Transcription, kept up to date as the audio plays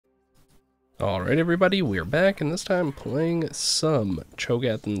Alright everybody, we're back, and this time playing some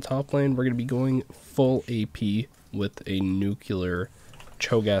Chogath in the top lane. We're going to be going full AP with a nuclear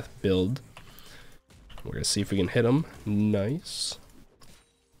Chogath build. We're going to see if we can hit him. Nice.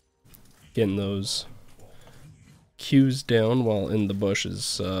 Getting those Qs down while in the bush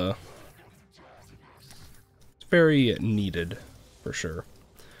is it's very needed, for sure.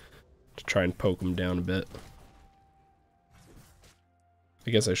 To try and poke him down a bit. I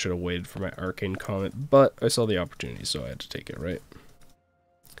guess I should have waited for my arcane comment, but I saw the opportunity, so I had to take it, right?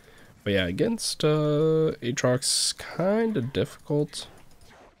 But yeah, against Aatrox, kind of difficult,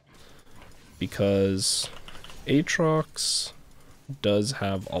 because Aatrox does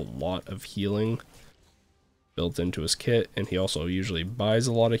have a lot of healing built into his kit, and he also usually buys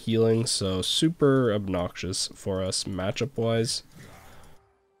a lot of healing, so super obnoxious for us matchup-wise.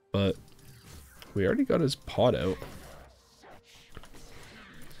 But we already got his pot out.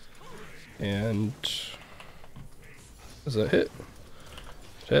 And does that hit?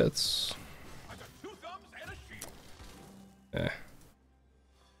 It hits. Eh.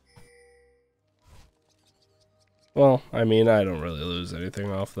 Well, I mean, I don't really lose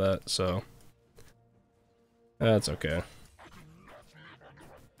anything off that, so that's okay.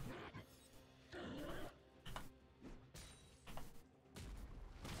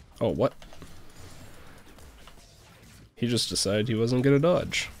 Oh, what? He just decided he wasn't gonna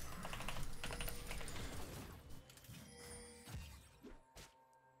dodge.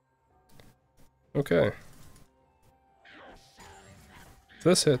 Okay. If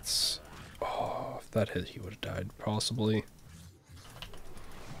this hits... Oh, if that hit, he would have died, possibly.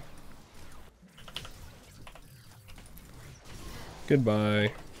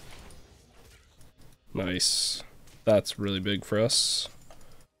 Goodbye. Nice. That's really big for us.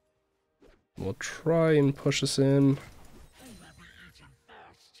 We'll try and push us in.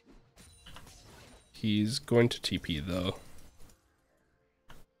 He's going to TP, though.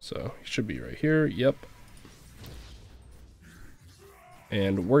 So, he should be right here, yep.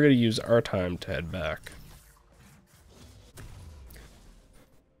 And we're going to use our time to head back.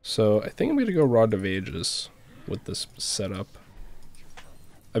 So, I think I'm going to go Rod of Ages with this setup.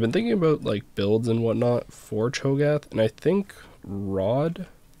 I've been thinking about, like, builds and whatnot for Chogath, and I think Rod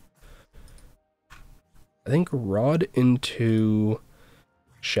into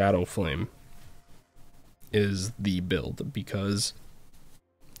Shadow Flame is the build, because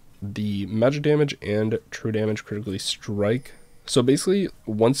the magic damage and true damage critically strike. So basically,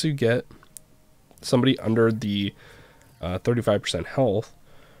 once you get somebody under the 35% health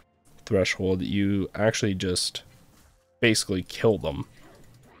threshold, you actually just basically kill them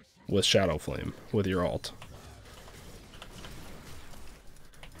with Shadow Flame with your ult.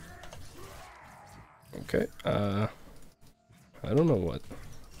 Okay, I don't know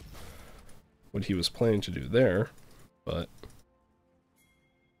what he was planning to do there, but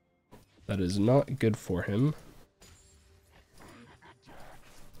that is not good for him.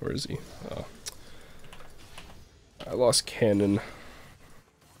 Where is he? Oh. I lost cannon.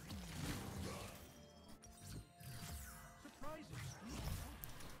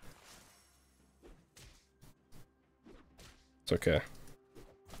 It's okay.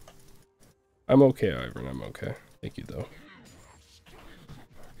 I'm okay, Ivan. I'm okay. Thank you, though.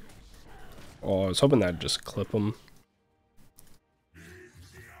 Oh, I was hoping that'd just clip him.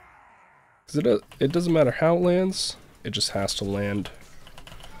 Because it doesn't matter how it lands, it just has to land.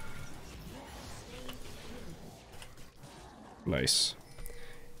 Nice.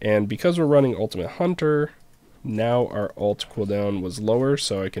 And because we're running Ultimate Hunter, now our ult cooldown was lower,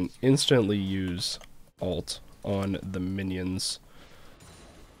 so I can instantly use ult on the minions.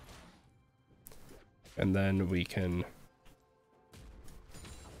 And then we can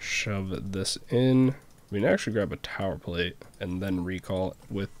shove this in. We can actually grab a tower plate and then recall it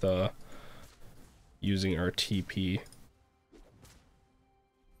with using our TP.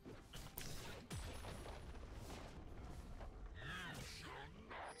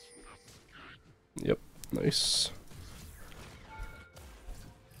 Yep, nice.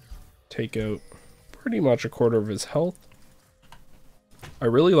 Take out pretty much a quarter of his health. I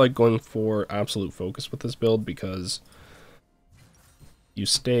really like going for absolute focus with this build because you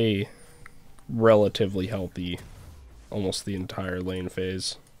stay relatively healthy almost the entire lane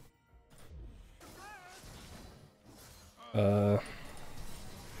phase.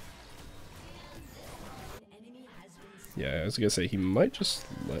 Yeah, I was gonna say he might just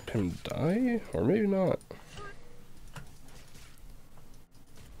let him die, or maybe not.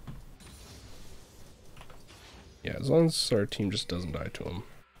 Yeah, as long as our team just doesn't die to him.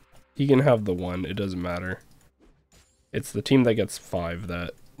 He can have the one, it doesn't matter. It's the team that gets 5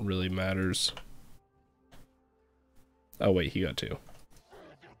 that really matters. Oh wait, he got 2.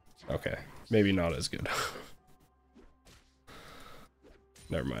 Okay, maybe not as good.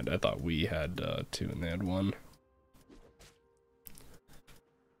 Never mind, I thought we had 2 and they had 1.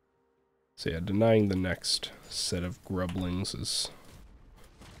 So yeah, denying the next set of grublings is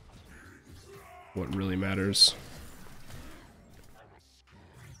what really matters.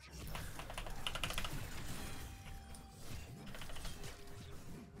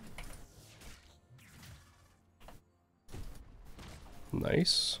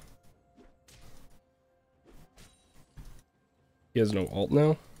 Nice. He has no ult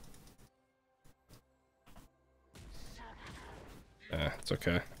now? It's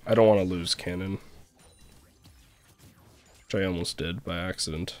okay. I don't want to lose cannon. Which I almost did by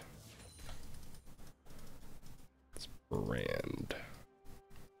accident. It's Brand.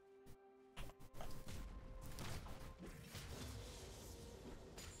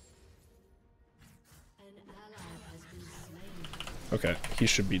 Okay, he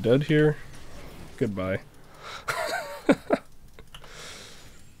should be dead here. Goodbye.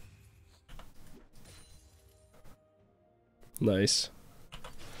 Nice.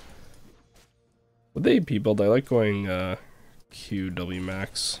 With the AP build, I like going QW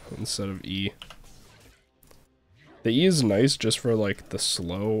max instead of E. The E is nice just for like the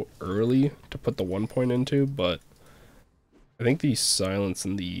slow early to put the 1 point into, but I think the silence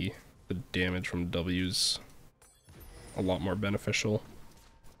and the damage from W's a lot more beneficial.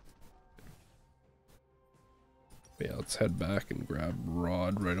 But yeah, let's head back and grab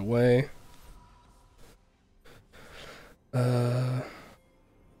Rod right away.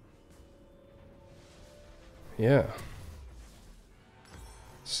 Yeah.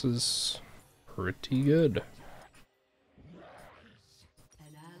 This is pretty good.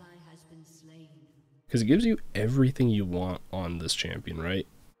 Because it gives you everything you want on this champion, right?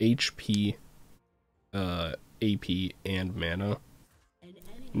 HP, AP, and mana.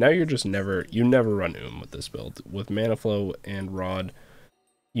 Now you're just you never run with this build. With Mana Flow and Rod,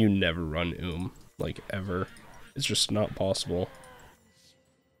 you never run like ever. It's just not possible.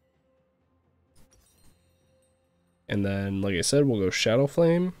 And then, like I said, we'll go Shadow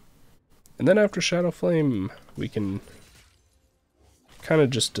Flame. And then after Shadow Flame, we can kind of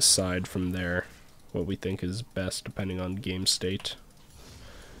just decide from there what we think is best depending on game state.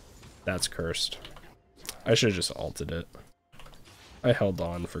 That's cursed. I should have just ulted it. I held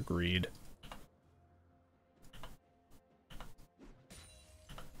on for greed.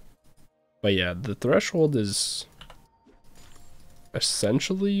 But yeah, the threshold is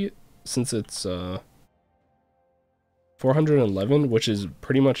essentially, since it's 411, which is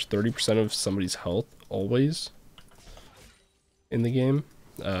pretty much 30% of somebody's health always in the game,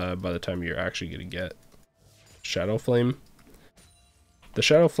 by the time you're actually going to get Shadow Flame. The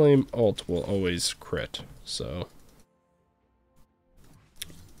Shadow Flame ult will always crit, so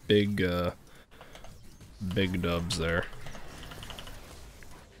big dubs there.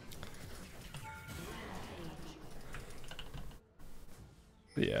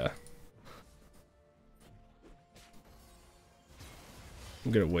 Yeah.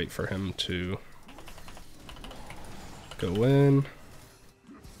 I'm gonna wait for him to go in.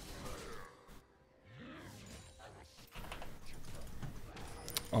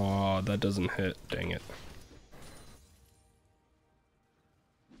 Aw, that doesn't hit. Dang it.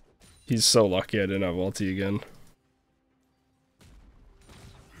 He's so lucky I didn't have ulti again.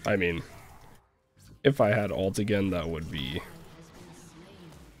 I mean, if I had ult again, that would be...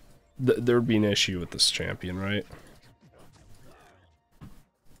 there would be an issue with this champion, right?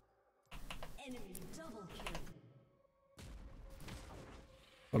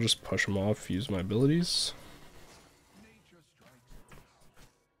 I'll just push him off, use my abilities.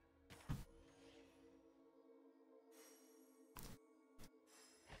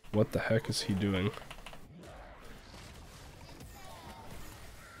 What the heck is he doing?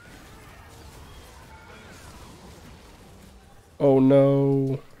 Oh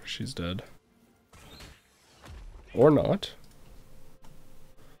no, she's dead. Or not.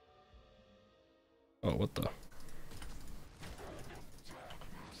 Oh, what the?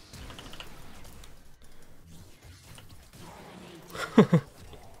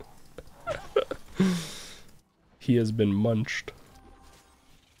 He has been munched.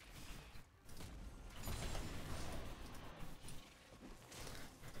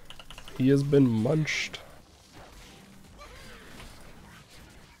 He has been munched.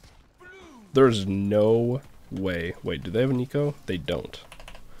 There's no way. Wait, do they have an eco? They don't.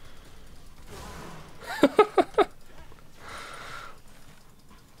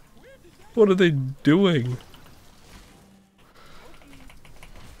 What are they doing?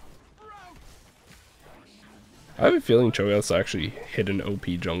 I have a feeling Chogath's actually hit an OP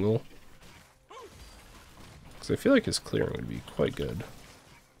jungle. Because I feel like his clearing would be quite good.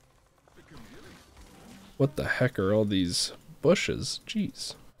 What the heck are all these bushes?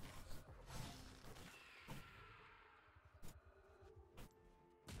 Jeez.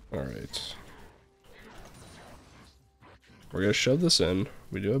 Alright. We're gonna shove this in.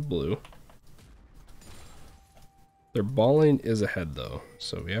 We do have blue. Their ball lane is ahead though,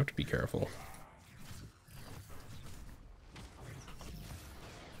 so we have to be careful.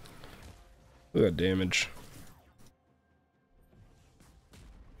 Look at that damage.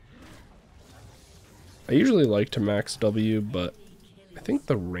 I usually like to max W, but I think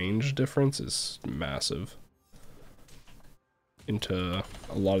the range difference is massive into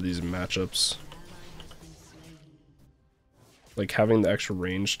a lot of these matchups. Like, having the extra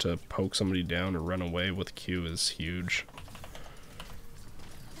range to poke somebody down or run away with Q is huge.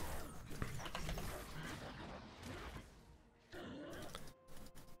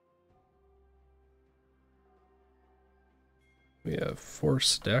 We have 4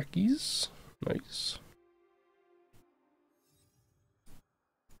 stackies. Nice.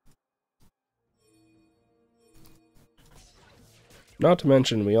 Not to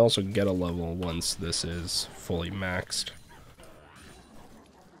mention, we also get a level once this is fully maxed.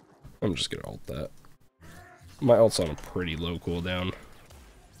 I'm just gonna ult that. My ult's on a pretty low cooldown.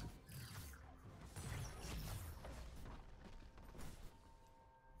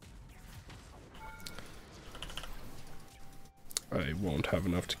 I won't have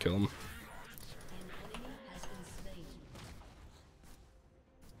enough to kill him.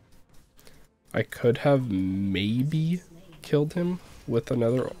 I could have maybe killed him with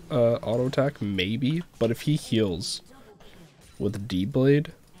another auto attack, maybe, but if he heals with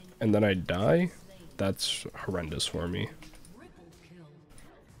D-Blade and then I die, that's horrendous for me.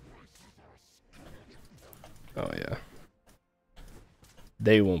 Oh yeah.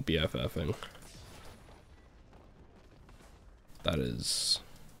 They won't be FFing. That is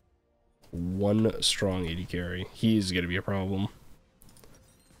one strong AD carry. He's gonna be a problem.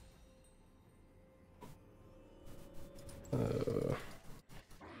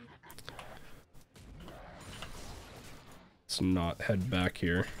 Let's not head back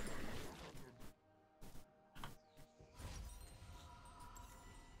here.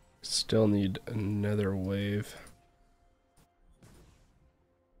 Still need another wave.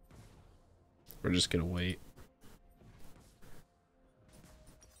 We're just gonna wait.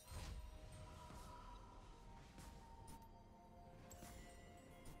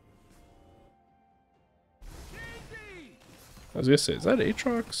 I was gonna say, is that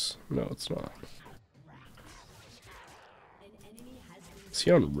Aatrox? No, it's not. Is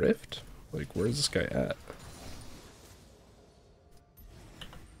he on Rift? Like, where's this guy at?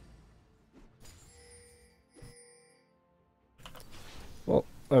 Well,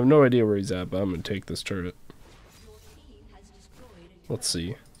 I have no idea where he's at, but I'm gonna take this turret. Let's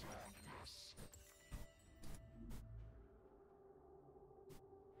see.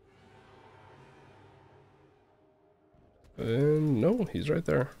 And no, he's right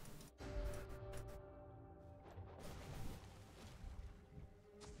there.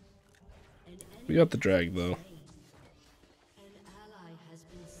 We got the drag though.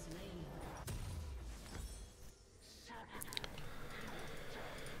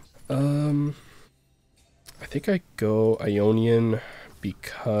 I think I go Ionian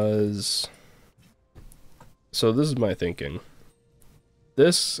because... So this is my thinking.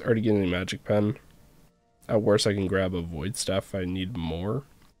 This, already getting a magic pen. At worst I can grab a void staff if I need more.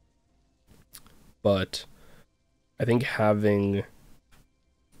 But I think having...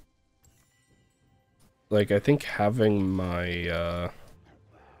 Like, I think having my,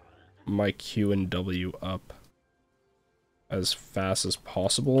 my Q and W up as fast as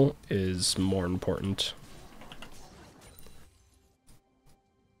possible is more important.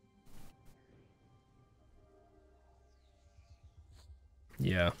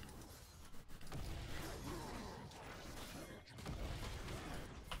 Yeah.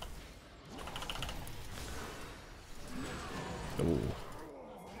 Ooh.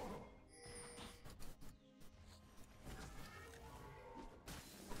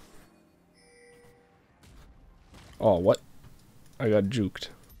 Oh, what? I got juked.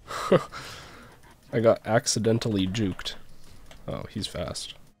 I got accidentally juked. Oh, he's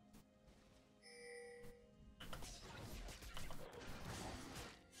fast.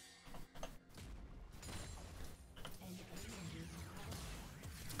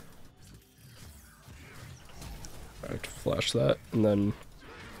 I have to flash that and then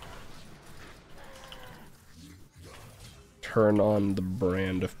turn on the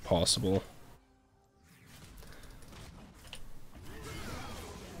brand if possible.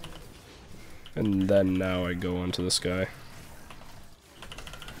 And then now I go onto this guy.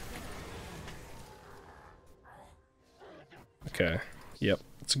 Okay, yep,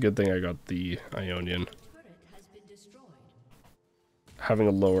 it's a good thing I got the Ionian. Having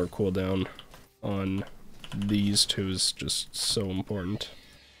a lower cooldown on these two is just so important.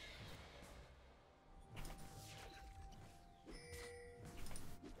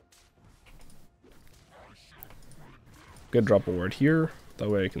 Good drop a ward here, that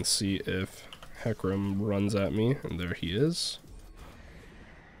way I can see if Hecarim runs at me, and there he is.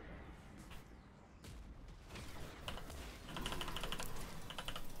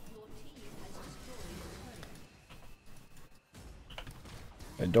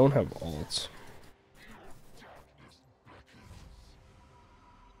 I don't have ult.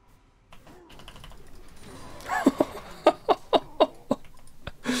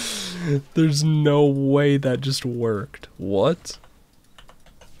 There's no way that just worked. What?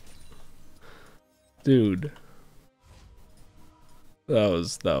 Dude. That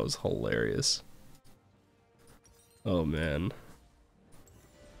was hilarious. Oh man.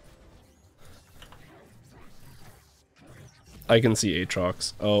 I can see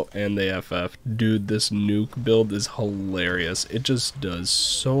Aatrox. Oh, and the FF. Dude, this nuke build is hilarious. It just does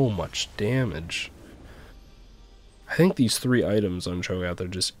so much damage. I think these 3 items on Chogath are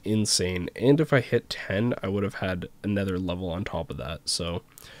just insane. And if I hit 10, I would have had another level on top of that. So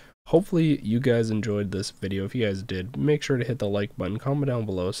hopefully you guys enjoyed this video. If you guys did, make sure to hit the like button, comment down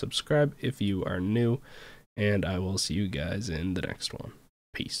below, subscribe if you are new, and I will see you guys in the next one.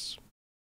 Peace.